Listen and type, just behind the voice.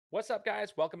What's up,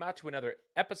 guys? Welcome out to another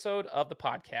episode of the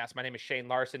podcast. My name is Shane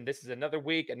Larson. This is another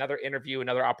week, another interview,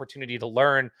 another opportunity to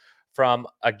learn from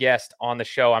a guest on the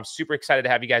show. I'm super excited to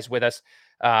have you guys with us.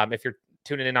 If you're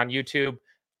tuning in on YouTube,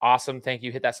 awesome. Thank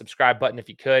you. Hit that subscribe button if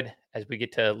you could, as we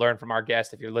get to learn from our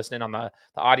guest. If you're listening on the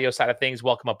audio side of things,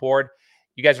 welcome aboard.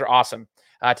 You guys are awesome.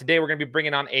 Today, we're going to be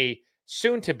bringing on a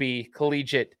soon-to-be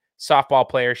collegiate softball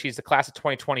player. She's the class of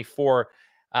 2024.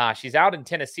 She's out in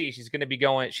Tennessee. She's going to be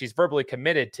going. She's verbally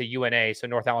committed to UNA, so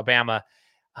North Alabama.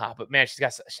 But man, she's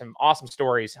got some awesome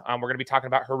stories. We're going to be talking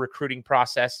about her recruiting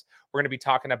process. We're going to be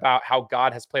talking about how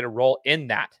God has played a role in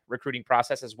that recruiting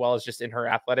process, as well as just in her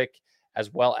athletic,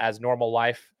 as well as normal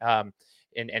life,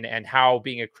 and how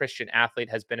being a Christian athlete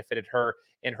has benefited her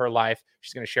in her life.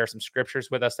 She's going to share some scriptures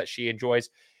with us that she enjoys.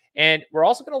 And we're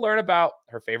also going to learn about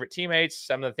her favorite teammates,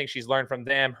 some of the things she's learned from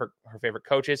them, her favorite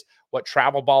coaches, what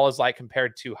travel ball is like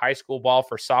compared to high school ball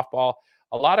for softball.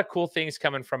 A lot of cool things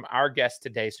coming from our guest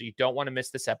today, so you don't want to miss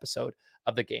this episode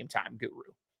of the Game Time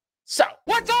Guru. So,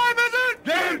 what time is it?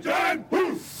 Game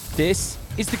time! This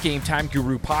is the Game Time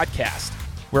Guru podcast,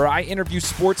 where I interview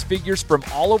sports figures from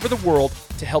all over the world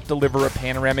to help deliver a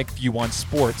panoramic view on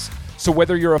sports. So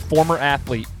whether you're a former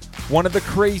athlete, one of the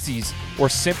crazies, or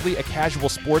simply a casual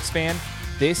sports fan,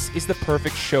 this is the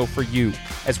perfect show for you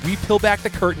as we peel back the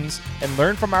curtains and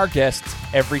learn from our guests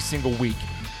every single week.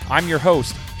 I'm your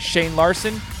host, Shane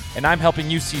Larson, and I'm helping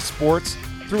you see sports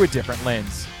through a different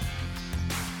lens.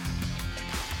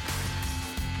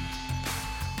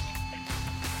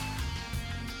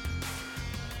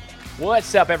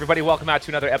 What's up, everybody? Welcome out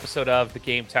to another episode of the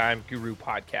Game Time Guru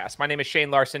podcast. My name is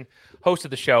Shane Larson, host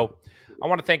of the show. I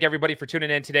want to thank everybody for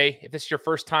tuning in today. If this is your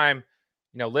first time,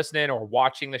 listening or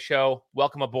watching the show,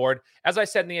 welcome aboard. As I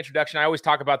said in the introduction, I always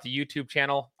talk about the YouTube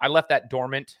channel. I left that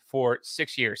dormant for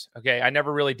 6 years. Okay. I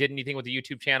never really did anything with the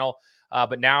YouTube channel,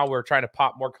 but now we're trying to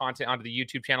pop more content onto the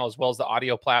YouTube channel as well as the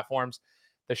audio platforms.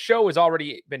 The show has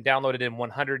already been downloaded in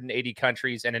 180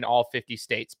 countries and in all 50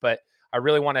 states, but I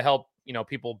really want to help,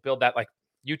 people build that like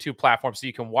YouTube platform so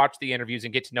you can watch the interviews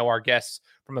and get to know our guests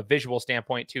from a visual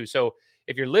standpoint too. So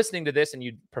if you're listening to this and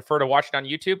you'd prefer to watch it on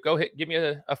YouTube, give me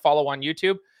a follow on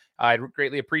YouTube. I'd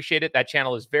greatly appreciate it. That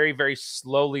channel is very, very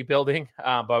slowly building,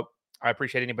 but I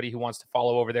appreciate anybody who wants to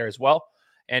follow over there as well.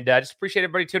 And just appreciate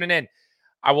everybody tuning in.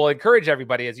 I will encourage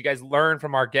everybody, as you guys learn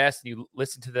from our guests and you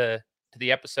listen to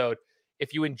the episode,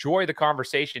 if you enjoy the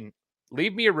conversation,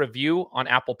 leave me a review on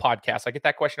Apple Podcasts. I get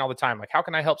that question all the time. Like, how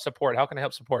can I help support? How can I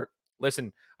help support?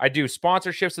 Listen, I do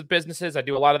sponsorships with businesses. I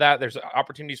do a lot of that. There's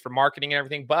opportunities for marketing and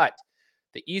everything, but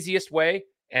the easiest way,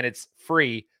 and it's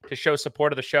free to show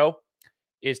support of the show,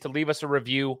 is to leave us a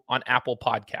review on Apple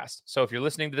Podcasts. So if you're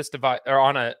listening to this device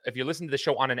if you're listening to the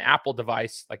show on an Apple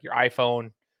device, like your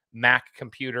iPhone, Mac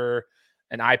computer,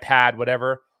 an iPad,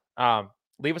 whatever,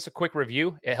 leave us a quick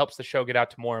review. It helps the show get out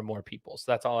to more and more people.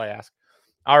 So that's all I ask.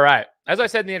 All right. As I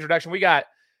said in the introduction, we got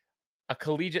a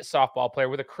collegiate softball player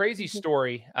with a crazy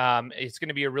story. It's going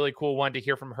to be a really cool one to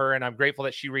hear from her, and I'm grateful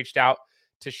that she reached out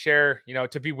to share,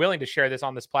 to be willing to share this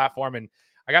on this platform. And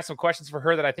I got some questions for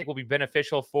her that I think will be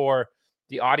beneficial for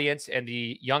the audience and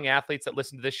the young athletes that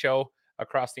listen to this show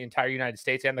across the entire United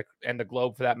States and the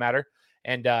globe for that matter.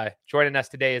 And joining us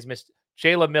today is Miss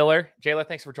Jayla Miller. Jayla,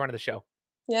 thanks for joining the show.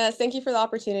 Yes, thank you for the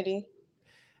opportunity.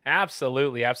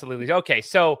 Absolutely. Absolutely. Okay.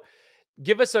 So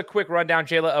give us a quick rundown,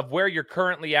 Jayla, of where you're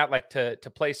currently at, like to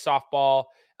play softball.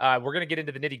 We're going to get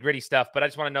into the nitty gritty stuff, but I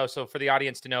just want to know, so for the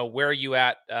audience to know, where are you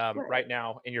at right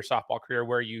now in your softball career?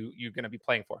 Where are you going to be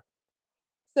playing for?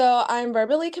 So I'm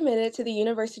verbally committed to the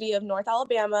University of North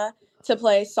Alabama to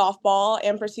play softball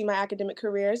and pursue my academic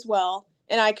career as well.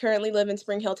 And I currently live in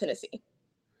Spring Hill, Tennessee.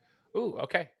 Ooh,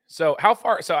 okay. So how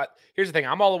far? So here's the thing.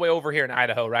 I'm all the way over here in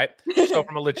Idaho, right? So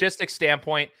from a logistics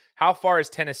standpoint, how far is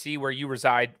Tennessee, where you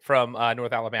reside, from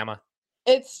North Alabama?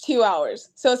 It's 2 hours,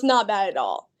 so it's not bad at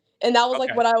all. And that was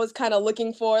like what I was kind of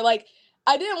looking for. Like,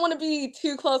 I didn't want to be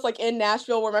too close, like in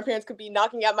Nashville, where my parents could be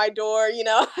knocking at my door.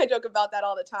 I joke about that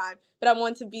all the time. But I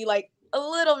want to be like a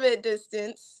little bit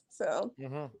distance. So.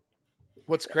 Mm-hmm.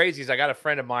 What's crazy is I got a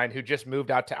friend of mine who just moved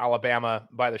out to Alabama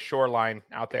by the shoreline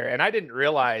out there, and I didn't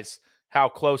realize how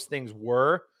close things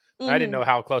were. I didn't know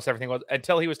how close everything was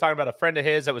until he was talking about a friend of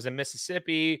his that was in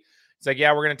Mississippi. It's like,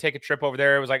 yeah, we're going to take a trip over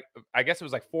there. It was like, I guess it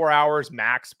was like 4 hours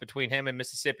max between him and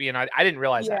Mississippi. And I didn't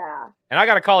realize that. And I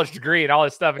got a college degree and all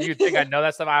this stuff. And you'd think I know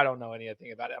that stuff. I don't know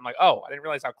anything about it. I'm like, oh, I didn't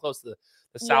realize how close the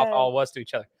South all was to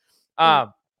each other.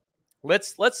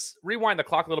 Let's rewind the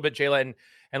clock a little bit, Jayla,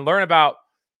 and learn about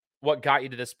what got you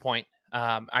to this point.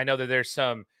 I know that there's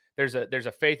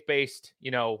a faith-based,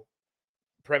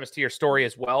 premise to your story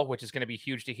as well, which is going to be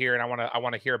huge to hear. And I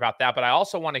want to hear about that. But I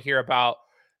also want to hear about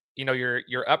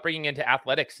your upbringing into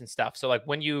athletics and stuff. So like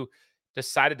when you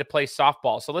decided to play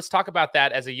softball. So let's talk about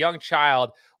that. As a young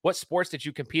child, what sports did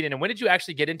you compete in, and when did you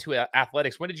actually get into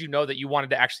athletics? When did you know that you wanted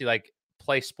to actually like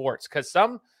play sports? Because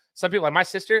some people, like my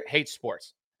sister, hate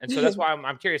sports, and so that's why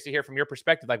I'm curious to hear from your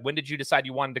perspective. Like, when did you decide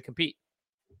you wanted to compete?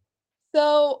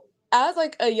 So, as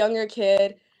like a younger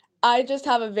kid, I just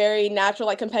have a very natural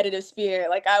like competitive spirit.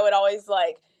 Like I would always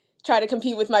like try to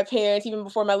compete with my parents even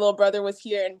before my little brother was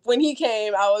here. And when he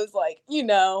came, I was like,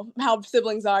 how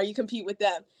siblings are, you compete with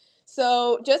them.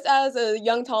 So, just as a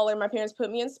young toddler, my parents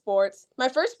put me in sports. My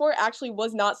first sport actually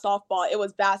was not softball, it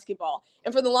was basketball.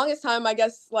 And for the longest time, I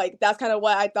guess like that's kind of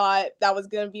what I thought that was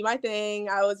going to be my thing.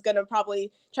 I was going to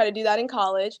probably try to do that in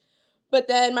college. But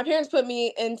then my parents put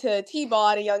me into T-ball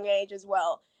at a young age as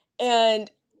well. And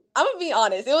I'm gonna be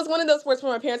honest, it was one of those sports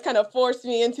where my parents kind of forced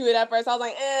me into it at first. I was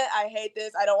like, I hate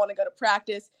this. I don't want to go to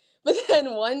practice. But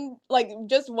then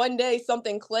just one day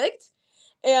something clicked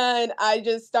and I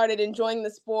just started enjoying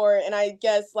the sport. And I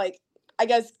guess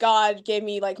God gave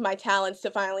me like my talents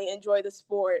to finally enjoy the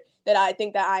sport that I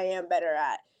think that I am better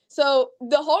at. So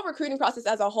the whole recruiting process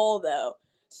as a whole though,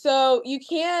 so you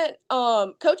can't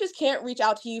coaches can't reach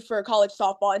out to you for college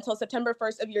softball until September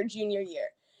 1st of your junior year.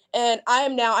 And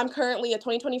I'm currently a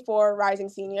 2024 rising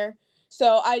senior.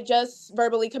 So I just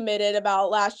verbally committed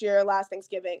about last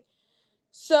Thanksgiving.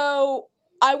 So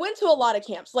I went to a lot of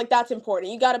camps. Like that's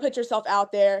important. You got to put yourself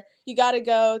out there. You got to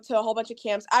go to a whole bunch of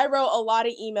camps. I wrote a lot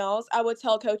of emails. I would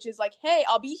tell coaches like, "Hey,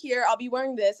 I'll be here. I'll be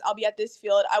wearing this. I'll be at this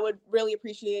field. I would really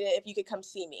appreciate it if you could come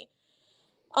see me."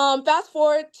 Fast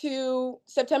forward to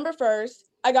September 1st,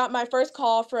 I got my first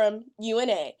call from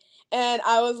UNA. And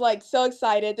I was like so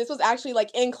excited. This was actually like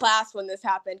in class when this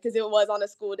happened because it was on a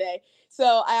school day.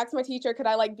 So I asked my teacher, could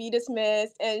I like be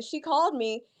dismissed? And she called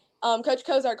me. Coach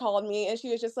Kozar called me and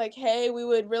she was just like, hey, we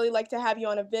would really like to have you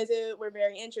on a visit. We're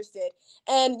very interested.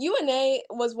 And UNA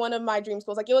was one of my dream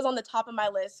schools. Like it was on the top of my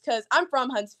list because I'm from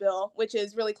Huntsville, which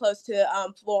is really close to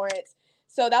Florence.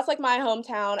 So that's like my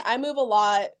hometown. I move a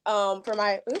lot for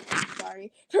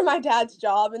my dad's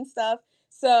job and stuff.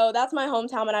 So that's my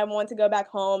hometown and I want to go back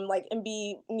home like and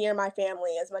be near my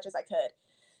family as much as I could.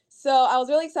 So I was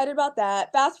really excited about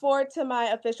that. Fast forward to my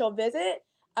official visit.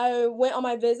 I went on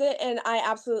my visit and I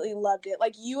absolutely loved it.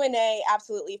 Like UNA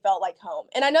absolutely felt like home.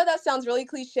 And I know that sounds really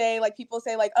cliche. Like people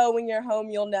say like, oh, when you're home,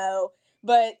 you'll know.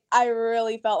 But I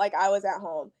really felt like I was at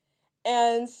home.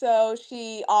 And so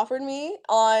she offered me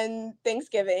on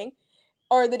Thanksgiving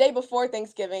or the day before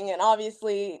Thanksgiving. And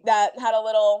obviously that had a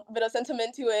little bit of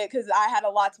sentiment to it because I had a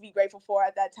lot to be grateful for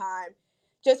at that time,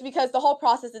 just because the whole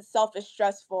process itself is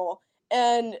stressful.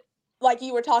 And like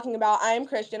you were talking about, I am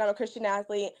Christian, I'm a Christian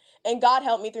athlete, and God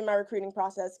helped me through my recruiting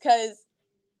process because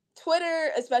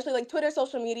Twitter, especially like Twitter,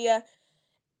 social media,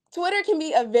 Twitter can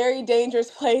be a very dangerous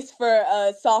place for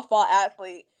a softball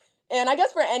athlete. And I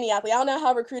guess for any athlete, I don't know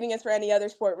how recruiting is for any other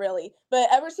sport really. But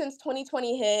ever since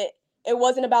 2020 hit, it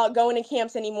wasn't about going to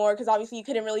camps anymore because obviously you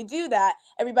couldn't really do that.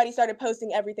 Everybody started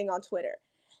posting everything on Twitter.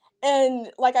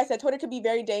 And like I said, Twitter could be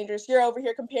very dangerous. You're over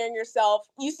here comparing yourself.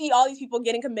 You see all these people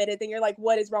getting committed, then you're like,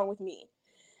 what is wrong with me?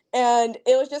 And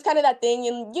it was just kind of that thing,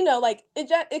 and like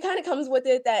it kind of comes with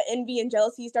it that envy and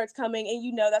jealousy starts coming,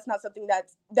 and that's not something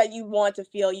that you want to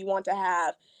feel, you want to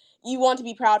have. You want to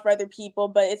be proud for other people,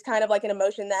 but it's kind of like an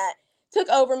emotion that took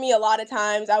over me a lot of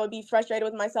times. I would be frustrated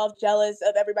with myself, jealous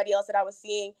of everybody else that I was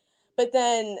seeing. But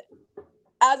then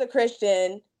as a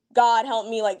Christian, God helped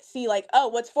me like see like, oh,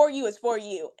 what's for you is for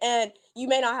you. And you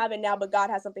may not have it now, but God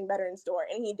has something better in store.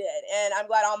 And he did. And I'm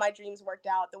glad all my dreams worked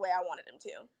out the way I wanted them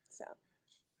to. So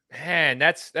Man,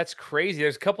 that's crazy.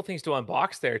 There's a couple things to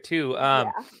unbox there too.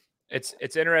 yeah.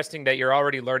 It's interesting that you're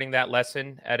already learning that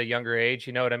lesson at a younger age.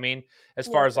 You know what I mean? As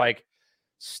far Yes, as sir. like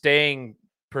staying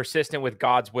persistent with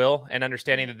God's will and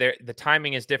understanding that the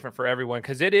timing is different for everyone.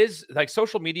 Because it is like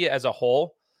social media as a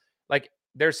whole. Like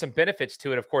there's some benefits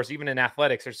to it, of course. Even in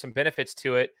athletics, there's some benefits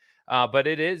to it. But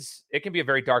it can be a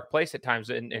very dark place at times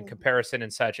in Mhm. comparison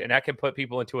and such, and that can put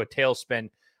people into a tailspin.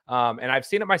 And I've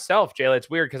seen it myself, Jayla. It's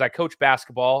weird because I coach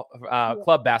basketball, Yeah.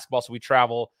 club basketball, so we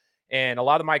travel. And a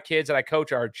lot of my kids that I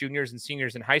coach are juniors and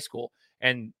seniors in high school.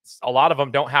 And a lot of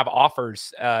them don't have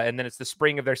offers. And then it's the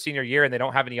spring of their senior year and they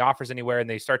don't have any offers anywhere and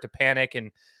they start to panic.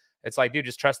 And it's like, dude,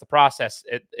 just trust the process.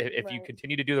 If you Right.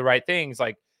 continue to do the right things,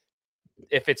 like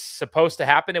if it's supposed to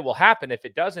happen, it will happen. If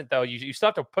it doesn't, though, you still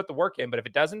have to put the work in. But if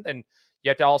it doesn't, then you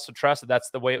have to also trust that that's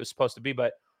the way it was supposed to be.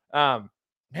 But man,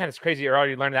 it's crazy. You're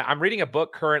already learning that. I'm reading a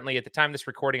book currently at the time of this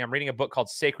recording. I'm reading a book called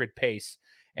Sacred Pace.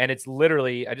 And it's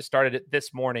literally, I just started it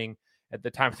this morning at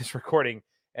the time of this recording.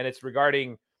 And it's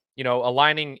regarding,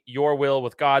 aligning your will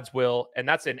with God's will. And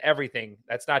that's in everything.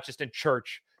 That's not just in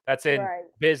church. That's in Right.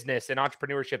 business and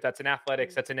entrepreneurship. That's in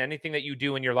athletics. That's in anything that you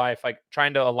do in your life. Like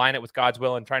trying to align it with God's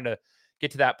will and trying to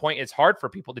get to that point. It's hard for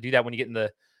people to do that when you get in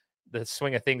the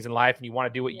swing of things in life and you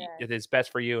want to do what Yes. it is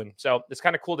best for you. And so it's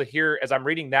kind of cool to hear as I'm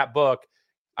reading that book.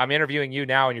 I'm interviewing you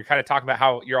now, and you're kind of talking about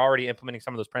how you're already implementing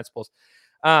some of those principles.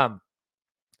 The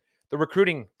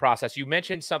recruiting process. You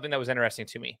mentioned something that was interesting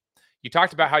to me. You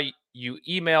talked about how you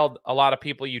emailed a lot of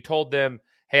people. You told them,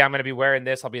 "Hey, I'm going to be wearing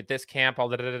this. I'll be at this camp." I'll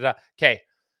da da da da. Okay,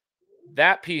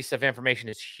 that piece of information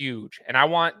is huge, and I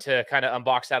want to kind of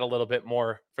unbox that a little bit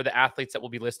more for the athletes that will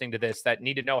be listening to this that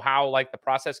need to know how like the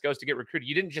process goes to get recruited.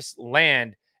 You didn't just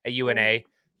land at UNA;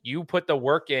 you put the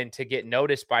work in to get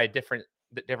noticed by different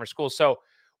schools. So,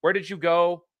 where did you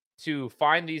go to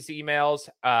find these emails?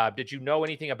 Did you know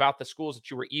anything about the schools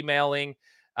that you were emailing,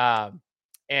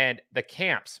 and the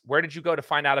camps? Where did you go to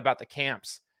find out about the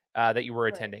camps that you were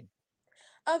Right. attending?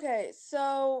 Okay,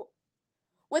 so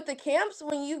with the camps,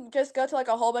 when you just go to like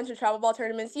a whole bunch of travel ball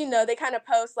tournaments, they kind of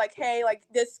post like, hey, like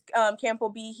this camp will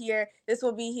be here, this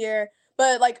will be here.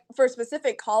 But like for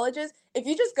specific colleges, if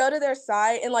you just go to their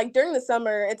site and like during the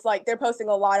summer, it's like they're posting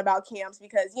a lot about camps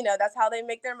because, that's how they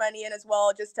make their money and as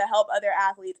well just to help other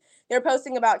athletes. They're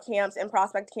posting about camps and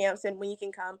prospect camps and when you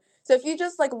can come. So if you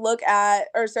just like look at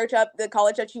or search up the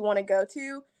college that you want to go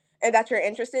to and that you're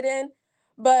interested in,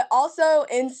 but also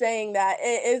in saying that,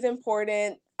 it is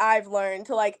important, I've learned,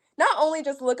 to like not only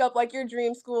just look up like your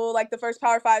dream school, like the first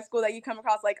Power 5 school that you come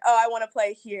across, like, oh, I want to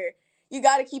play here. You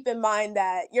got to keep in mind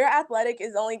that your athletic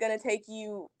is only going to take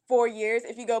you 4 years.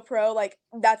 If you go pro, like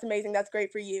that's amazing, that's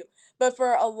great for you. But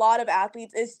for a lot of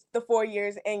athletes, it's the 4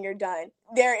 years and you're done.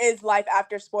 There is life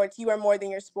after sports. You are more than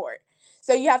your sport.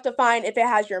 So you have to find if it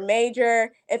has your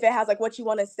major, if it has like what you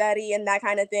want to study and that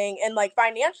kind of thing, and like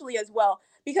financially as well,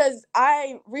 because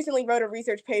I recently wrote a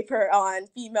research paper on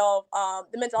the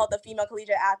mental health of female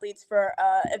collegiate athletes for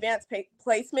advanced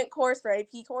placement course for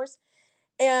AP course.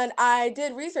 And I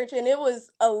did research, and it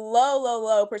was a low, low,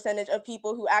 low percentage of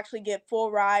people who actually get full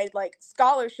ride like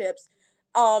scholarships.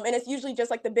 And it's usually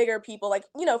just like the bigger people, like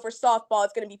for softball,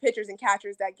 it's going to be pitchers and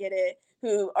catchers that get it,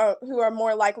 who are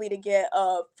more likely to get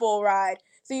a full ride.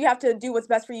 So you have to do what's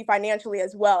best for you financially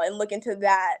as well, and look into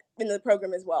that in the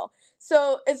program as well.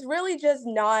 So it's really just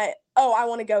not, oh, I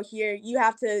want to go here. You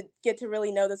have to get to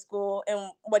really know the school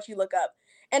and what you look up.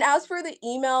 And as for the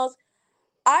emails,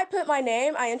 I put my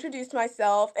name, I introduced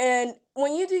myself, and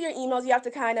when you do your emails, you have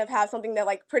to kind of have something that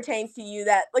like pertains to you,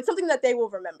 that like something that they will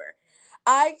remember.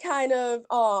 I kind of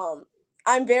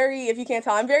I'm very, if you can't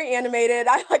tell, I'm very animated.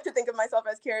 I like to think of myself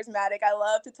as charismatic. I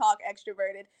love to talk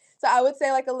extroverted. So I would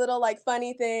say like a little like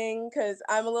funny thing cuz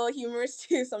I'm a little humorous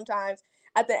too sometimes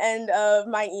at the end of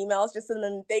my emails just so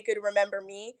then they could remember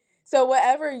me. So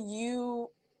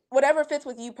whatever fits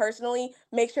with you personally,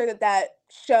 make sure that that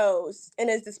shows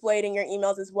and is displayed in your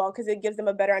emails as well, because it gives them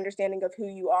a better understanding of who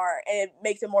you are and it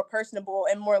makes it more personable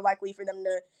and more likely for them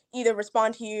to either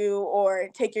respond to you or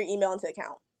take your email into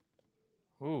account.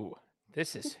 Ooh,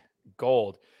 this is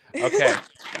gold. Okay.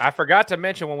 I forgot to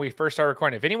mention when we first started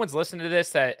recording, if anyone's listening to this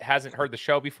that hasn't heard the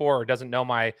show before or doesn't know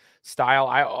my style,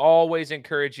 I always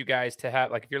encourage you guys to have,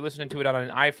 like, if you're listening to it on an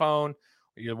iPhone or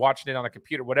you're watching it on a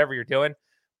computer, whatever you're doing,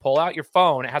 pull out your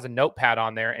phone. It has a notepad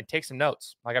on there and take some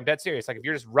notes. Like, I'm dead serious. Like, if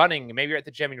you're just running, maybe you're at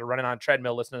the gym and you're running on a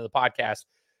treadmill listening to the podcast,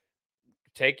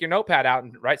 take your notepad out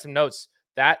and write some notes.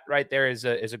 That right there is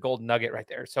a golden nugget right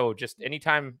there. So just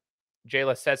anytime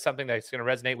Jayla says something that's going to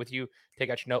resonate with you, take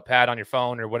out your notepad on your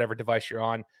phone or whatever device you're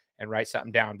on and write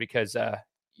something down, because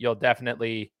you'll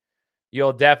definitely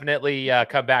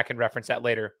come back and reference that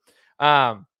later.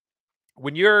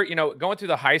 When you're going through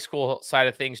the high school side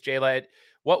of things, Jayla,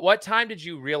 what time did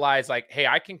you realize like, hey,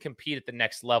 I can compete at the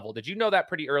next level? Did you know that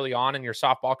pretty early on in your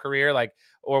softball career, like,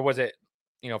 or was it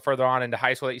further on into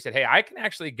high school that you said, hey, I can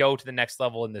actually go to the next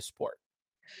level in this sport?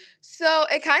 So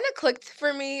it kind of clicked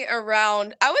for me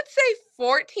around, I would say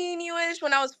 14 ish,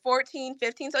 when I was 14,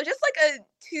 15. So just like a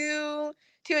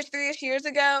two-ish, 3-ish years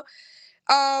ago.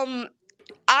 Um,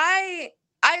 I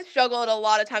I struggled a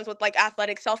lot of times with like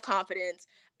athletic self-confidence.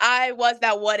 I was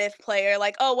that what if player,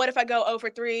 like, oh, what if I go 0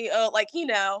 for 3? Oh, like,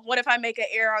 what if I make an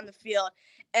error on the field?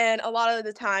 And a lot of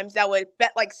the times that would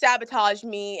like sabotage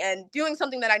me and doing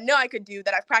something that I know I could do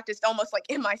that I've practiced almost like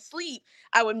in my sleep,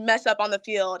 I would mess up on the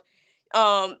field.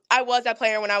 I was that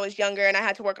player when I was younger and I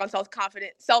had to work on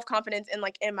self-confidence and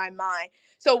like in my mind.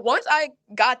 So once I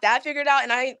got that figured out,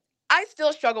 and I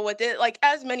still struggle with it, like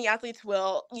as many athletes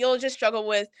will. You'll just struggle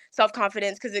with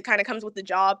self-confidence because it kind of comes with the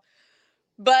job.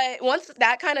 But once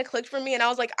that kind of clicked for me and I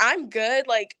was like, I'm good,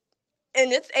 like,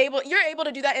 and you're able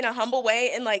to do that in a humble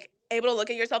way and like able to look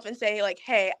at yourself and say like,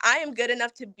 hey, I am good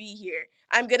enough to be here.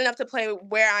 I'm good enough to play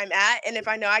where I'm at. And if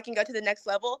I know I can go to the next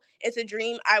level, it's a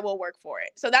dream. I will work for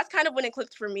it. So that's kind of when it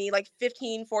clicked for me, like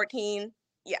 15, 14.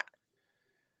 Yeah.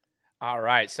 All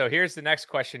right. So here's the next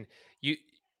question. You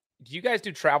Do you guys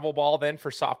do travel ball then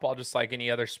for softball, just like any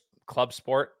other club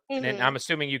sport? And then Hmm. I'm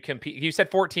assuming you compete. You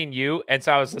said 14U, and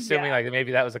so I was assuming Yeah. like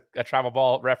maybe that was a travel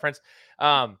ball reference.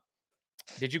 Um,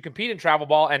 did you compete in travel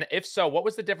ball? And if so, what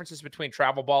was the differences between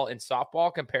travel ball and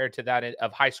softball compared to that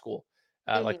of high school,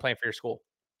 like Hmm. playing for your school?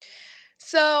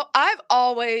 So I've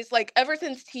always like ever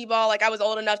since t-ball, like I was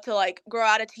old enough to like grow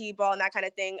out of t-ball and that kind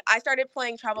of thing. I started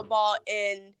playing travel ball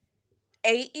in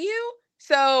 8U.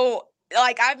 So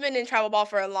like I've been in travel ball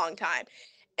for a long time.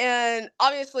 And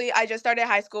obviously I just started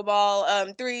high school ball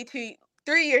 3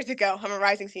 years ago. I'm a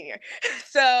rising senior.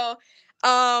 So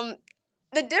um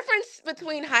the difference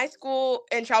between high school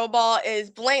and travel ball is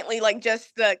blatantly like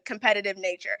just the competitive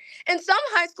nature. And some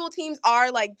high school teams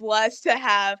are like blessed to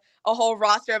have a whole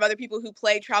roster of other people who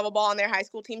play travel ball on their high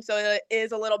school team, so it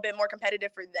is a little bit more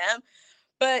competitive for them.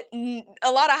 But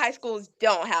a lot of high schools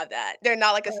don't have that. They're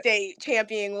not like a state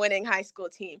champion winning high school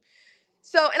team.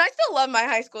 So, and I still love my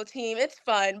high school team. It's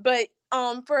fun, but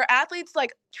for athletes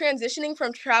like transitioning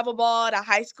from travel ball to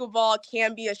high school ball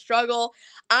can be a struggle.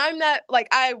 I'm not like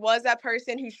I was that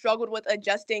person who struggled with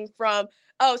adjusting from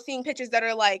seeing pitches that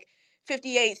are like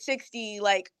 58, 60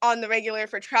 like on the regular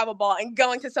for travel ball and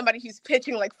going to somebody who's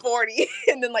pitching like 40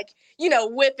 and then like,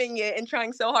 whipping it and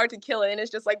trying so hard to kill it and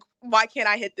it's just like why can't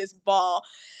I hit this ball?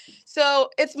 So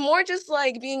it's more just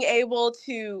like being able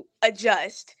to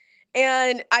adjust.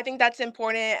 And I think that's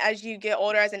important as you get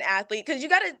older as an athlete because you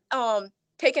got to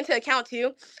take into account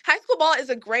too. High school ball is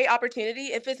a great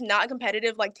opportunity if it's not a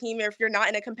competitive like team or if you're not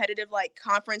in a competitive like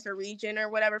conference or region or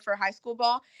whatever for high school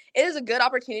ball. It is a good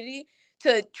opportunity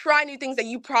to try new things that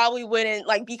you probably wouldn't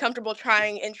like be comfortable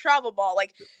trying in travel ball.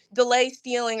 Like delay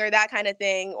stealing or that kind of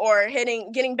thing, or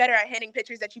getting better at hitting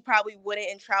pitchers that you probably wouldn't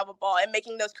in travel ball and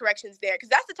making those corrections there. Because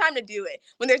that's the time to do it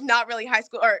when there's not really high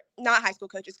school or not high school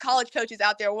coaches, college coaches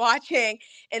out there watching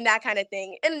and that kind of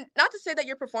thing. And not to say that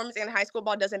your performance in high school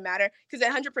ball doesn't matter, because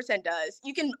it 100% does.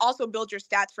 You can also build your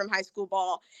stats from high school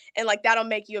ball, and like that'll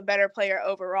make you a better player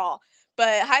overall.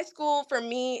 But high school for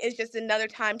me is just another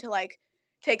time to like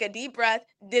take a deep breath.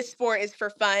 This sport is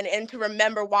for fun and to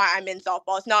remember why I'm in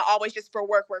softball. It's not always just for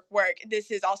work, work, work.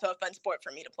 This is also a fun sport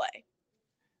for me to play.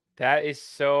 That is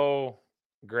so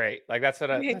great. Like that's what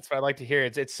I like to hear.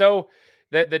 It's so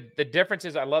the difference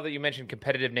is I love that you mentioned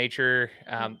competitive nature.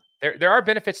 There are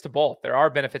benefits to both. There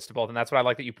are benefits to both, and that's what I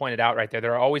like that you pointed out right there.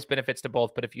 There are always benefits to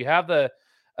both, but if you have the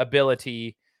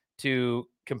ability to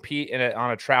compete on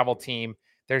a travel team,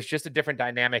 there's just a different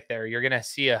dynamic there. You're going to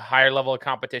see a higher level of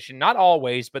competition. Not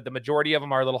always, but the majority of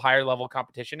them are a little higher level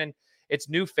competition, and it's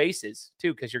new faces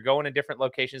too because you're going to different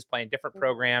locations, playing different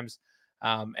programs.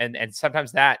 And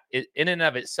sometimes that in and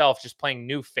of itself, just playing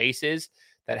new faces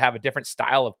that have a different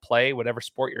style of play, whatever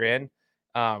sport you're in,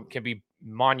 can be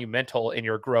monumental in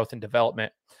your growth and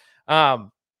development. So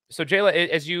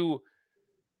Jayla,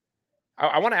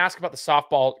 I want to ask about the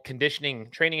softball conditioning,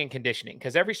 training and conditioning,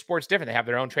 because every sport's different. They have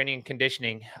their own training and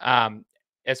conditioning.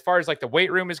 As far as like the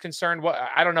weight room is concerned,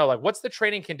 I don't know, like what's the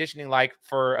training conditioning like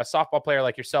for a softball player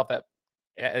like yourself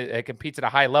that competes at a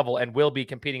high level and will be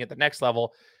competing at the next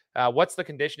level? What's the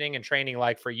conditioning and training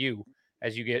like for you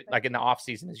as you get like in the off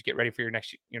season as you get ready for your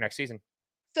next season?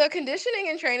 So conditioning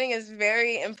and training is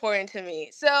very important to me.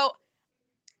 So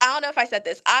I don't know if I said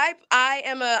this. I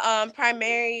am a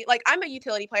primary like I'm a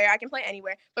utility player. I can play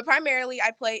anywhere, but primarily I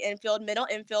play infield, middle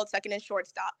infield, second and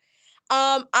shortstop.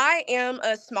 I am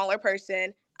a smaller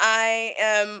person. I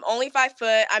am only 5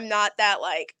 foot. I'm not that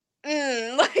like,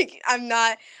 like I'm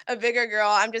not a bigger girl.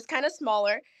 I'm just kind of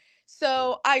smaller.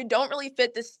 So I don't really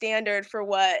fit the standard for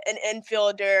what an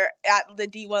infielder at the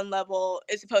D1 level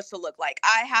is supposed to look like.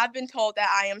 I have been told that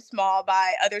I am small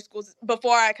by other schools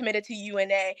before I committed to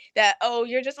UNA that, oh,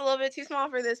 you're just a little bit too small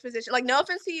for this position. Like, no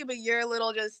offense to you, but you're a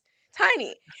little just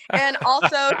tiny. And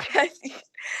also just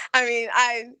I mean,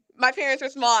 my parents were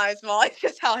small, I'm small. It's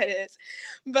just how it is.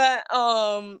 But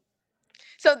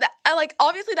so that I like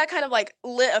obviously that kind of like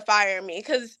lit a fire in me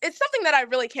because it's something that I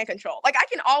really can't control. Like I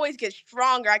can always get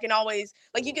stronger. I can always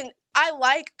like you can I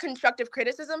like constructive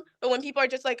criticism, but when people are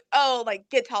just like, oh, like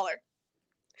get taller.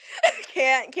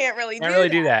 Can't really Can't do really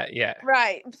do that. that. Yeah.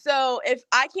 Right. So if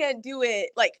I can't do it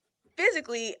like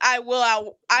physically, I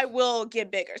will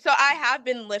get bigger. So I have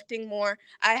been lifting more.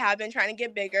 I have been trying to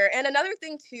get bigger. And another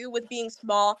thing too with being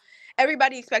small,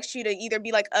 everybody expects you to either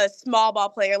be like a small ball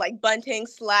player like bunting,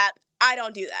 slap. I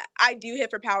don't do that. I do hit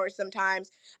for power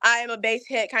sometimes. I am a base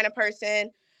hit kind of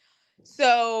person.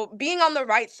 So being on the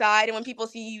right side, and when people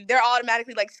see you, they're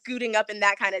automatically like scooting up and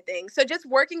that kind of thing. So just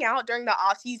working out during the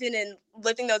off season and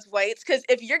lifting those weights, because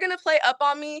if you're gonna play up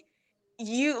on me,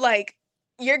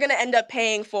 you're gonna end up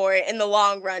paying for it in the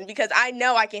long run, because I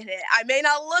know I can hit. I may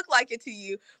not look like it to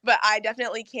you, but I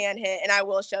definitely can hit, and I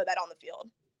will show that on the field.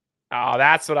 Oh,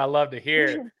 that's what I love to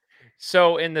hear.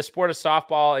 So, in the sport of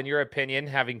softball, in your opinion,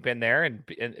 having been there and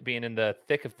being in the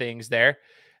thick of things there,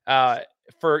 uh,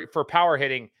 for power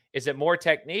hitting, is it more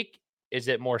technique? Is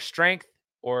it more strength?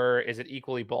 Or is it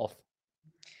equally both?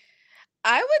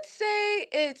 I would say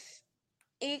it's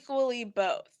equally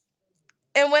both.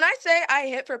 And when I say I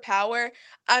hit for power,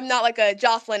 I'm not like a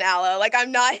Jocelyn Allo. Like,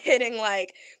 I'm not hitting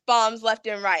like bombs left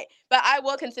and right, but I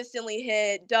will consistently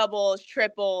hit doubles,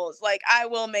 triples. Like, I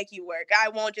will make you work. I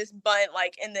won't just bunt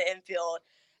like in the infield.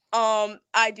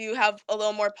 I do have a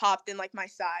little more pop than like my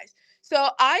size. So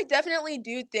I definitely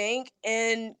do think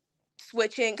in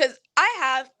switching, because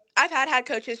I've had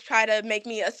coaches try to make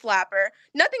me a slapper.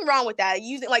 Nothing wrong with that.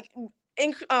 Using like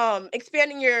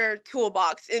expanding your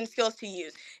toolbox and skills to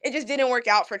use. It just didn't work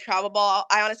out for travel ball.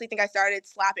 I honestly think I started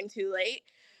slapping too late.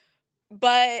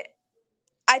 But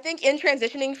I think in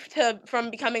transitioning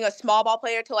from becoming a small ball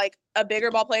player to like a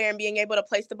bigger ball player and being able to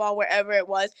place the ball wherever it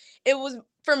was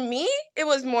for me, it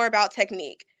was more about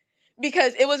technique,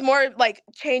 because it was more like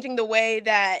changing the way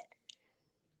that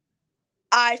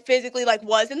I physically like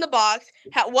was in the box,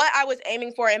 what I was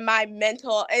aiming for in my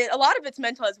mental, and a lot of it's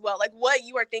mental as well. Like what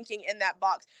you are thinking in that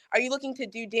box. Are you looking to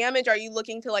do damage? Are you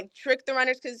looking to like trick the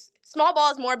runners? Because small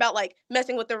ball is more about like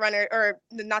messing with the runner, or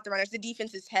not the runners, the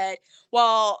defense's head,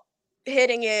 while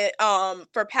hitting it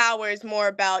for power is more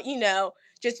about,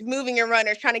 just moving your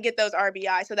runners, trying to get those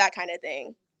RBI, so that kind of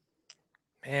thing.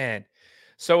 Man.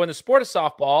 So in the sport of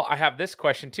softball, I have this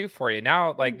question too for you.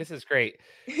 Now, like this is great.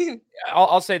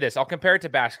 I'll say this. I'll compare it to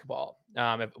basketball.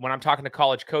 When I'm talking to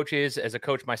college coaches, as a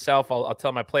coach myself, I'll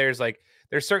tell my players like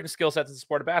there's certain skill sets in the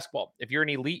sport of basketball. If you're an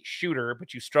elite shooter,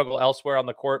 but you struggle elsewhere on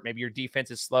the court, maybe your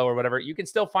defense is slow or whatever, you can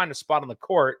still find a spot on the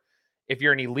court if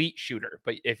you're an elite shooter.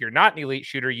 But if you're not an elite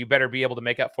shooter, you better be able to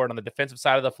make up for it on the defensive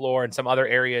side of the floor and some other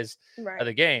areas of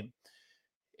the game.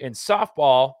 In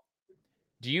softball,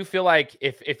 do you feel like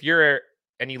if you're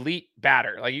an elite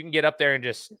batter, like you can get up there and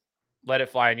just let it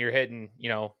fly and you're hitting,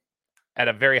 at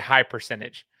a very high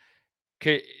percentage,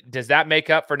 does that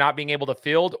make up for not being able to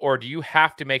field, or do you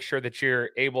have to make sure that you're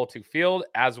able to field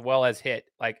as well as hit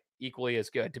like equally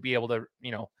as good to be able to,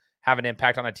 have an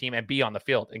impact on a team and be on the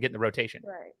field and get in the rotation?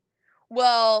 Right.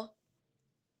 Well,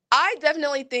 I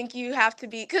definitely think you have to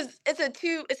be, because it's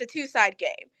a two-side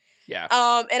game. Yeah.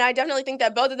 And I definitely think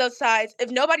that both of those sides, if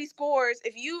nobody scores,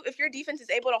 if your defense is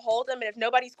able to hold them, and if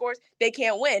nobody scores, they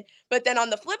can't win. But then on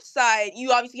the flip side,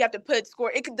 you obviously have to put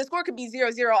score. The score could be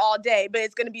 0-0 all day, but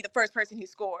it's going to be the first person who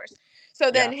scores.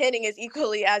 So then hitting is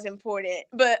equally as important.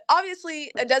 But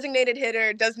obviously, a designated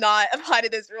hitter does not apply to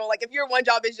this rule. Like if your one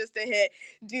job is just to hit,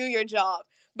 do your job.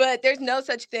 But there's no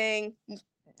such thing.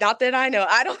 Not that I know.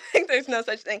 I don't think there's no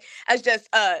such thing as just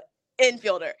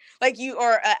infielder, like you,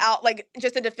 or out, like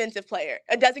just a defensive player,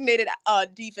 a designated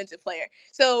defensive player.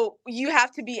 So you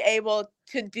have to be able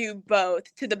to do both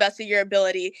to the best of your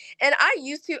ability. And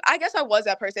I guess I was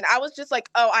that person. I was just like,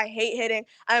 oh, I hate hitting.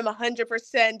 I'm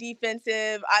 100%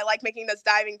 defensive. I like making those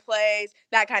diving plays,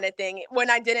 that kind of thing, when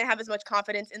I didn't have as much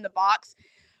confidence in the box.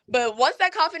 But once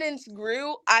that confidence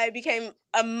grew, I became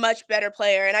a much better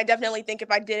player. And I definitely think if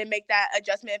I didn't make that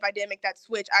adjustment, if I didn't make that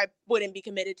switch, I wouldn't be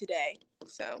committed today.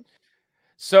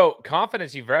 So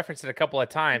confidence, you've referenced it a couple of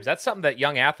times. That's something that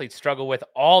young athletes struggle with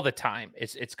all the time.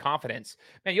 It's confidence.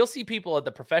 Man, you'll see people at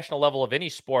the professional level of any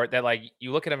sport that like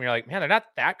you look at them and you're like, man, they're not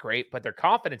that great, but their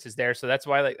confidence is there. So that's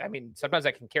why, like, I mean, sometimes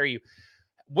that can carry you.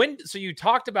 So you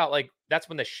talked about like that's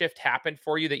when the shift happened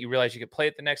for you, that you realized you could play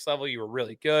at the next level. You were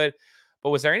really good. But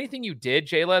was there anything you did,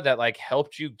 Jayla, that like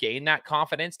helped you gain that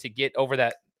confidence to get over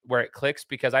that where it clicks?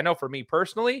 Because I know for me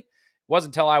personally, it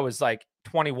wasn't until I was like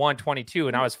 21, 22,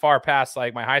 and I was far past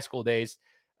like my high school days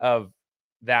of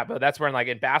that. But that's when like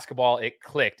in basketball, it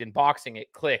clicked. In boxing,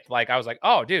 it clicked. Like I was like,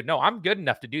 oh, dude, no, I'm good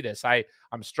enough to do this.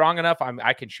 I'm strong enough.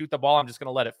 I can shoot the ball. I'm just gonna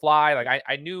let it fly. Like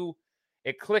I knew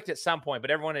it clicked at some point,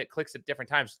 but everyone, it clicks at different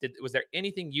times. Was there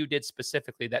anything you did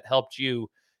specifically that helped you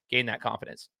gain that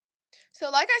confidence? So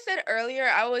like I said earlier,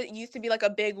 used to be like a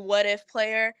big what if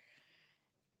player,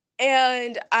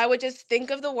 and I would just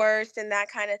think of the worst and that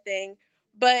kind of thing.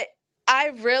 But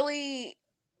I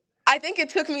think it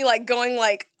took me like going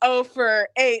like 0 for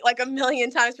 8 like a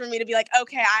million times for me to be like,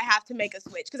 okay, I have to make a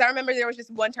switch. Because I remember there was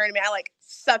just one tournament I like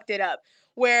sucked it up,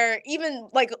 where even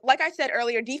like I said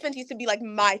earlier, defense used to be like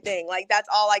my thing. Like that's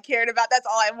all I cared about. That's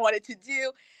all I wanted to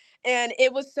do. And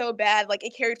it was so bad. Like,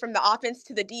 it carried from the offense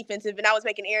to the defensive, and I was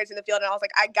making errors in the field, and I was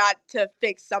like, I got to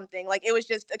fix something. Like, it was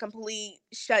just a complete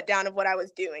shutdown of what I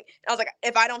was doing. And I was like,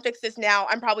 if I don't fix this now,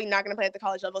 I'm probably not going to play at the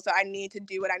college level, so I need to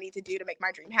do what I need to do to make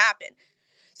my dream happen.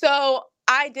 So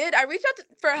I did. I reached out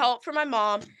for help from my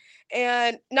mom,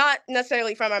 and not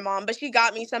necessarily from my mom, but she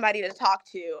got me somebody to talk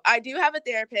to. I do have a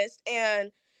therapist,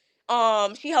 and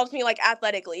she helps me like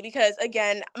athletically because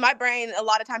again, my brain a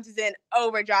lot of times is in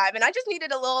overdrive, and I just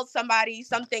needed a little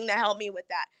something to help me with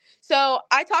that. So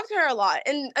I talk to her a lot,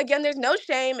 and again, there's no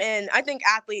shame, and I think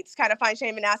athletes kind of find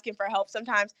shame in asking for help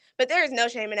sometimes, but there is no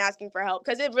shame in asking for help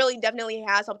because it really definitely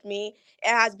has helped me. It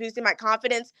has boosted my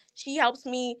confidence. She helps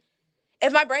me.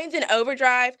 If my brain's in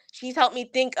overdrive, she's helped me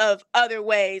think of other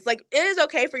ways. Like, it is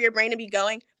okay for your brain to be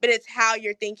going, but it's how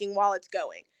you're thinking while it's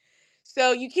going.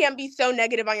 So you can't be so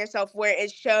negative on yourself where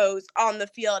it shows on the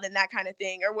field and that kind of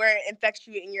thing, or where it infects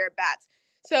you in your at bats.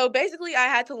 So basically, I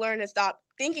had to learn to stop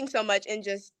thinking so much and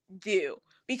just do.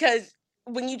 Because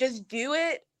when you just do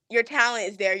it, your talent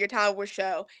is there. Your talent will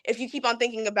show. If you keep on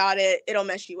thinking about it, it'll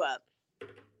mess you up.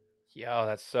 Yo,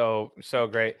 that's so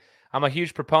great. I'm a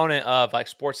huge proponent of like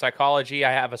sports psychology.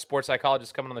 I have a sports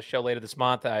psychologist coming on the show later this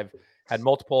month. I've had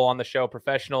multiple on the show,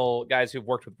 professional guys who've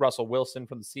worked with Russell Wilson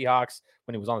from the Seahawks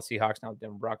when he was on the Seahawks, now the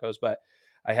Denver Broncos. But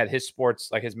I had his sports,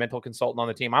 like his mental consultant on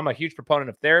the team. I'm a huge proponent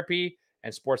of therapy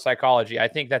and sports psychology. I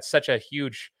think that's such a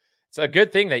huge, it's a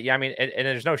good thing that, yeah, I mean, and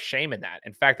there's no shame in that.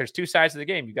 In fact, there's two sides of the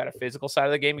game. You got a physical side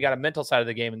of the game, you got a mental side of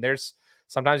the game, and there's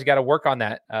sometimes you got to work on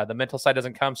that. The mental side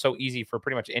doesn't come so easy for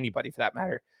pretty much anybody for that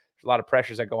matter. There's a lot of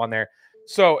pressures that go on there.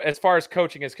 So as far as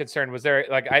coaching is concerned, was there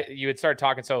you had started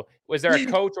talking. So was there a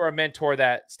coach or a mentor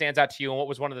that stands out to you? And what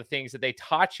was one of the things that they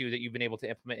taught you that you've been able to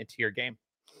implement into your game?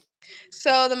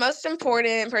 So the most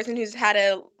important person who's had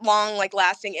a long, like,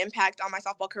 lasting impact on my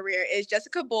softball career is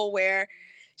Jessica Bulware.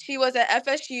 She was an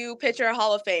FSU pitcher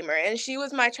Hall of Famer, and she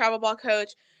was my travel ball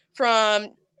coach from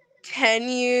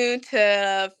 10U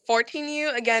to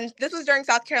 14U. Again, this was during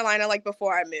South Carolina, like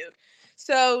before I moved.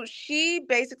 So she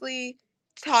basically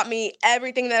taught me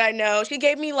everything that I know. She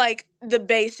gave me like the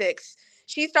basics.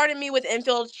 She started me with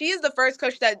infield. She is the first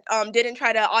coach that didn't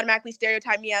try to automatically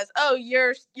stereotype me as, oh,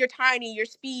 you're tiny, you're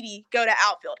speedy, go to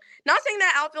outfield. Not saying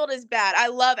that outfield is bad. I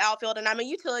love outfield, and I'm a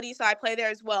utility, so I play there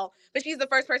as well. But she's the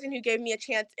first person who gave me a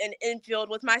chance in infield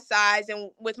with my size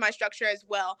and with my structure as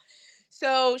well.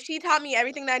 So she taught me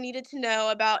everything that I needed to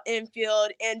know about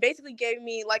infield, and basically gave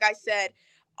me, like I said,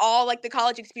 all like the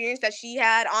college experience that she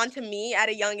had onto me at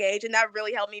a young age, and that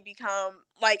really helped me become,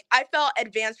 like, I felt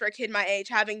advanced for a kid my age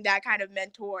having that kind of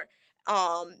mentor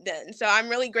then. So I'm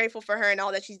really grateful for her and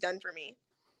all that she's done for me.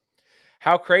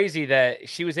 How crazy that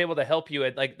she was able to help you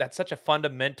at like that's such a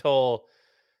fundamental,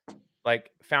 like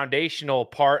foundational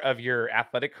part of your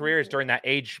athletic career is Mhm. during that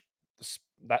age,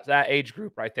 that age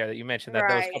group right there that you mentioned, that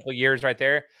those Right. couple of years right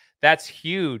there. That's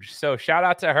huge. So shout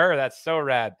out to her. That's so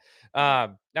rad.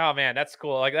 No, man, that's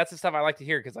cool. Like that's the stuff I like to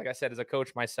hear because, like I said, as a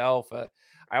coach myself,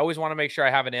 I always want to make sure I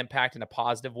have an impact in a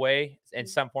positive way in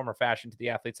some form or fashion to the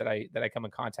athletes that I come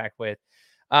in contact with.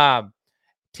 Um,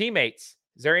 Teammates.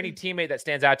 Is there any teammate that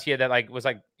stands out to you that like was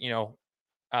like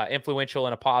influential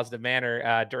in a positive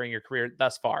manner during your career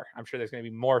thus far? I'm sure there's going to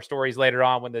be more stories later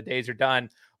on when the days are done,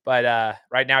 but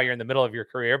right now you're in the middle of your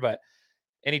career. But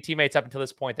any teammates up until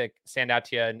this point that stand out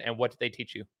to you, and what did they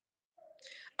teach you?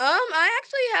 I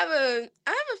actually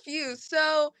have a few.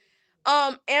 So,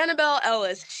 Annabelle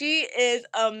Ellis, she is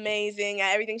amazing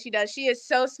at everything she does. She is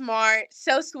so smart,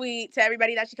 so sweet to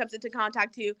everybody that she comes into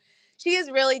contact to. She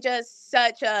is really just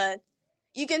such a,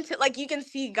 you can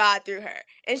see God through her,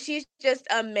 and she's just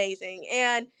amazing.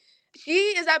 And she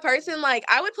is that person, like,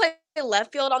 I would play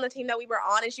left field on the team that we were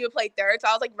on, and she would play third, so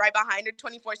I was like right behind her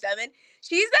 24/7.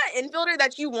 She's that infielder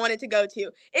that you wanted to go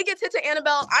to. It gets hit to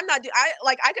Annabelle.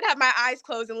 I could have my eyes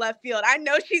closed in left field. I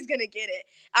know she's gonna get it.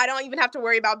 I don't even have to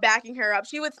worry about backing her up.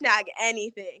 She would snag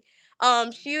anything.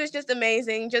 She was just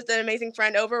amazing, just an amazing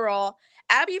friend overall.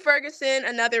 Abby Ferguson,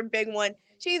 another big one.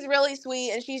 She's really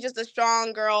sweet, and she's just a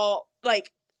strong girl,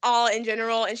 like, all in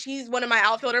general. And she's one of my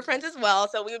outfielder friends as well.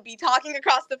 So we would be talking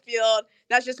across the field.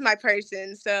 That's just my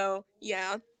person. So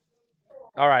yeah.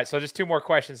 All right, so just two more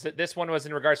questions. This one was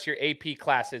in regards to your AP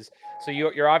classes. So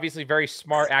you're obviously very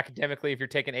smart academically if you're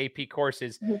taking AP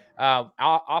courses.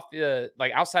 Off the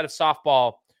like outside of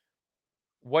softball,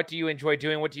 what do you enjoy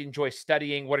doing? What do you enjoy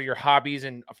studying? What are your hobbies?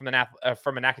 And from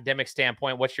an academic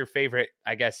standpoint, what's your favorite,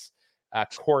 I guess,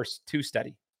 course to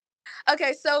study?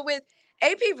 Okay, so with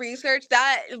AP research,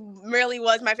 that really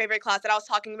was my favorite class that I was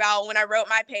talking about when I wrote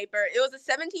my paper. It was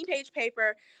a 17-page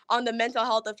paper on the mental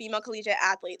health of female collegiate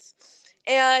athletes.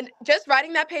 And just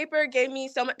writing that paper gave me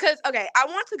so much, because, okay, I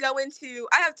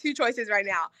have two choices right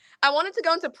now. I wanted to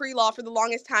go into pre-law for the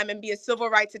longest time and be a civil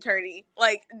rights attorney.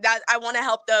 Like that, I want to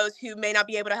help those who may not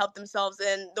be able to help themselves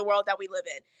in the world that we live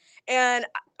in.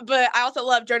 But I also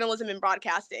love journalism and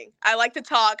broadcasting. I like to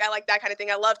talk. I like that kind of thing.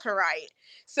 I love to write.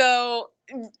 So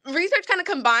research kind of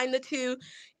combined the two.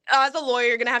 As a lawyer,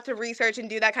 you're going to have to research and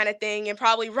do that kind of thing and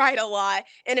probably write a lot.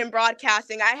 And in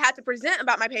broadcasting, I had to present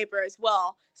about my paper as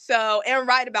well. So, and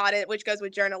write about it, which goes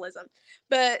with journalism.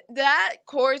 But that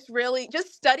course really,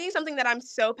 just studying something that I'm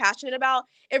so passionate about,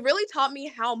 it really taught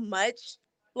me how much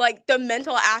like the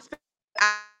mental aspect of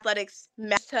athletics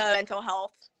matters to mental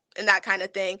health and that kind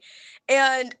of thing.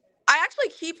 And I actually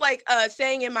keep like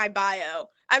saying in my bio,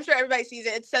 I'm sure everybody sees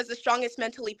it. It says the strongest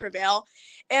mentally prevail.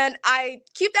 And I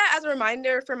keep that as a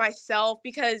reminder for myself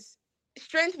because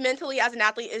strength mentally as an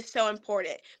athlete is so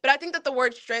important. But I think that the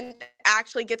word strength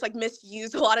actually gets like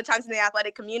misused a lot of times in the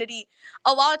athletic community.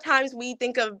 A lot of times we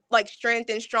think of like strength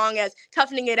and strong as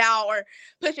toughening it out or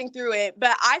pushing through it.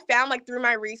 But I found like through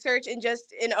my research and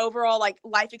just an overall like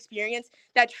life experience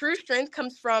that true strength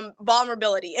comes from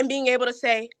vulnerability and being able to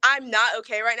say, I'm not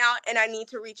okay right now and I need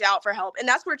to reach out for help. And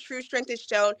that's where true strength is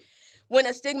shown when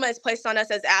a stigma is placed on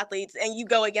us as athletes and you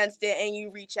go against it and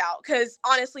you reach out. Because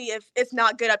honestly, if it's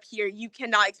not good up here, you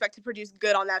cannot expect to produce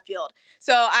good on that field.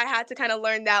 So I had to kind of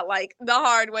learn that like the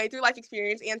hard way through life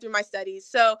experience and through my studies.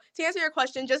 So to answer your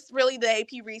question, just really the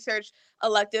AP research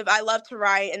elective. I love to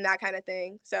write and that kind of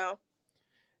thing. So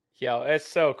Yo, it's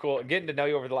so cool. Getting to know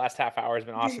you over the last half hour has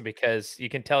been awesome because you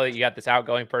can tell that you got this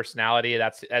outgoing personality.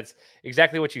 That's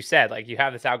exactly what you said. Like you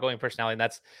have this outgoing personality, and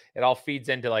that's it all feeds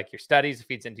into like your studies, it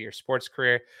feeds into your sports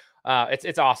career.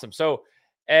 It's awesome. So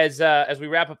as we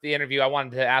wrap up the interview, I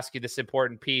wanted to ask you this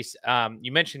important piece.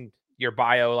 You mentioned your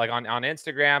bio, like on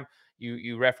Instagram.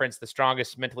 You referenced the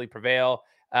strongest mentally prevail.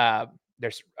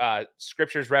 There's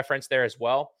scriptures referenced there as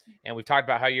well, and we've talked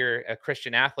about how you're a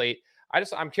Christian athlete.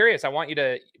 I'm curious. I want you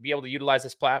to be able to utilize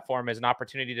this platform as an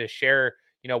opportunity to share,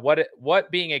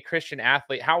 what being a Christian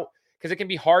athlete, because it can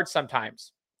be hard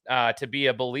sometimes to be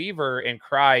a believer in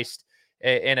Christ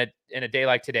in a day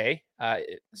like today.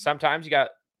 Sometimes you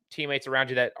got teammates around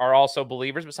you that are also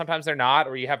believers, but sometimes they're not,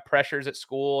 or you have pressures at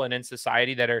school and in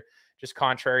society that are just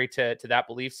contrary to that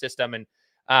belief system. And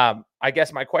I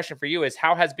guess my question for you is,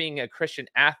 how has being a Christian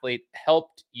athlete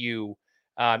helped you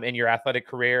in your athletic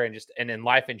career and in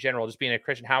life in general, just being a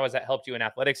Christian? How has that helped you in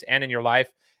athletics and in your life?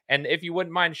 And if you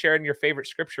wouldn't mind sharing your favorite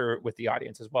scripture with the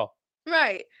audience as well.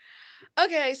 right.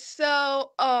 Okay,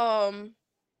 so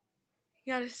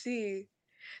you gotta see.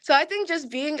 So I think just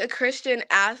being a Christian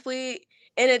athlete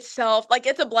in itself, like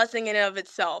it's a blessing in and of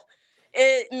itself.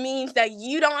 It means that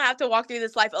you don't have to walk through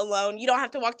this life alone. You don't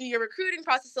have to walk through your recruiting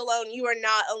process alone. You are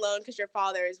not alone because your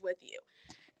father is with you.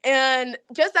 And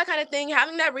just that kind of thing,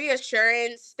 having that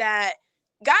reassurance that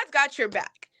God's got your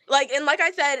back. Like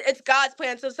I said, it's God's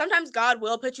plan. So sometimes God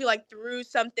will put you like through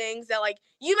some things that like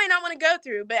you may not want to go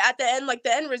through, but at the end, like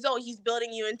the end result, he's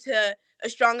building you into a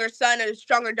stronger son, a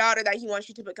stronger daughter that he wants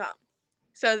you to become.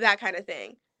 So that kind of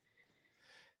thing.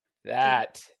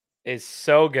 That is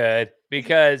so good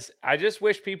because I just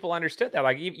wish people understood that.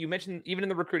 Like you mentioned, even in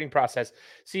the recruiting process.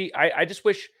 See, I just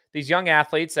wish these young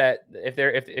athletes that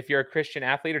if you're a Christian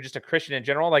athlete or just a Christian in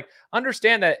general, like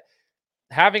understand that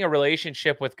having a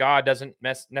relationship with God doesn't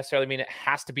necessarily mean it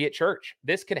has to be at church.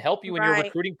 This can help you in your Right.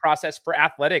 recruiting process for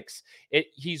athletics.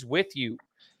 He's with you.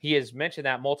 He has mentioned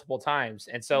that multiple times.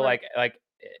 And so Right. like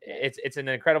it's an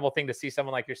incredible thing to see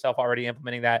someone like yourself already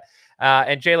implementing that.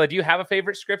 And Jayla, do you have a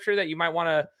favorite scripture that you might want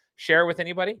to share with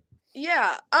anybody?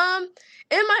 Yeah.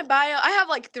 In my bio, I have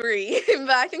like three, but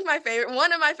I think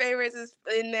one of my favorites is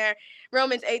in there,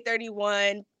 Romans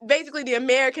 8:31, basically the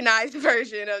Americanized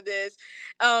version of this.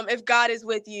 If God is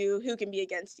with you, who can be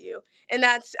against you? And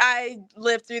I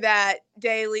live through that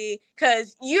daily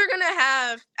because you're gonna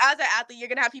have, as an athlete, you're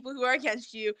gonna have people who are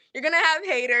against you. You're gonna have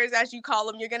haters, as you call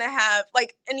them. You're gonna have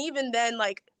like, and even then,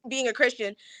 like being a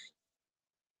Christian,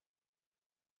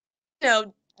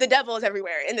 the devil is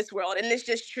everywhere in this world. And it's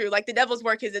just true. Like the devil's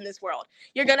work is in this world.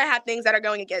 You're going to have things that are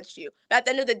going against you. But at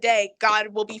the end of the day, God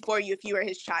will be for you if you are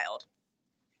his child.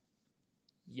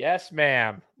 Yes,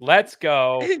 ma'am. Let's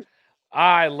go.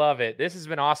 I love it. This has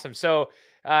been awesome. So,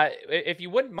 if you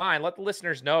wouldn't mind, let the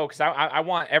listeners know because I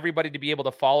want everybody to be able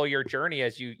to follow your journey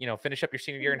as you finish up your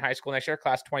senior year in high school next year,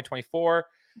 class 2024,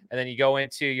 and then you go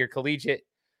into your collegiate,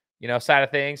 side of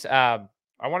things.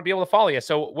 I want to be able to follow you.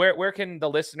 So, where can the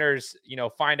listeners,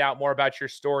 find out more about your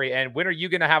story? And when are you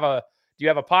going to do you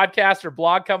have a podcast or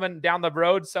blog coming down the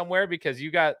road somewhere? Because you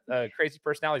got a crazy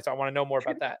personality, so I want to know more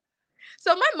about that.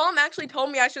 So my mom actually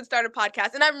told me I should start a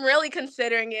podcast, and I'm really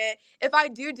considering it. If I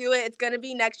do it, it's going to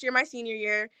be next year, my senior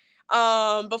year,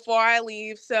 before I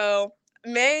leave. So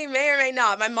may or may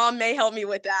not. My mom may help me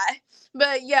with that.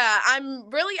 But yeah, I'm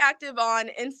really active on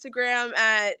Instagram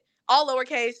at all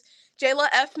lowercase, Jayla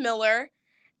F. Miller.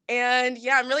 And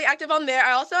yeah, I'm really active on there.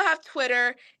 I also have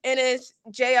Twitter, and it's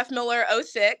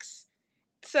JFMiller06.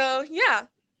 So yeah.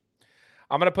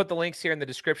 I'm going to put the links here in the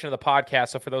description of the podcast.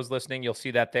 So for those listening, you'll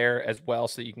see that there as well.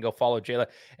 So you can go follow Jayla.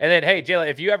 And then, hey, Jayla,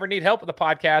 if you ever need help with the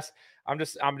podcast, I'm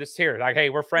just here. Like, hey,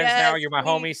 we're friends now. You're my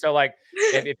homie. So like,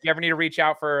 if you ever need to reach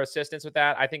out for assistance with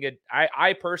that, I think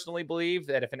I personally believe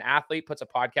that if an athlete puts a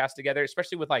podcast together,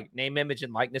 especially with like name, image,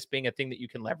 and likeness being a thing that you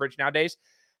can leverage nowadays,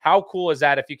 how cool is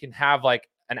that if you can have like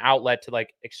an outlet to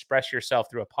like express yourself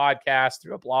through a podcast,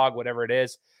 through a blog, whatever it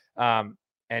is.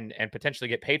 And potentially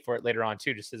get paid for it later on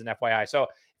too, just as an FYI. So if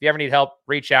you ever need help,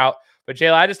 reach out. But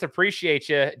Jayla, I just appreciate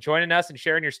you joining us and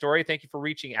sharing your story. Thank you for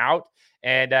reaching out.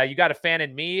 And you got a fan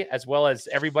in me as well as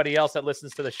everybody else that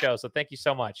listens to the show. So thank you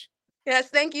so much. Yes,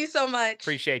 thank you so much.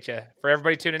 Appreciate you. For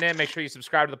everybody tuning in, make sure you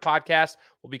subscribe to the podcast.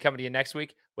 We'll be coming to you next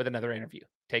week with another interview.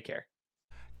 Take care.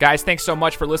 Guys, thanks so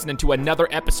much for listening to another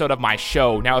episode of my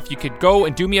show. Now, if you could go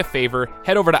and do me a favor,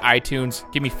 head over to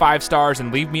iTunes, give me 5 stars,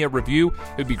 and leave me a review.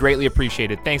 It would be greatly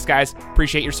appreciated. Thanks, guys.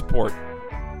 Appreciate your support.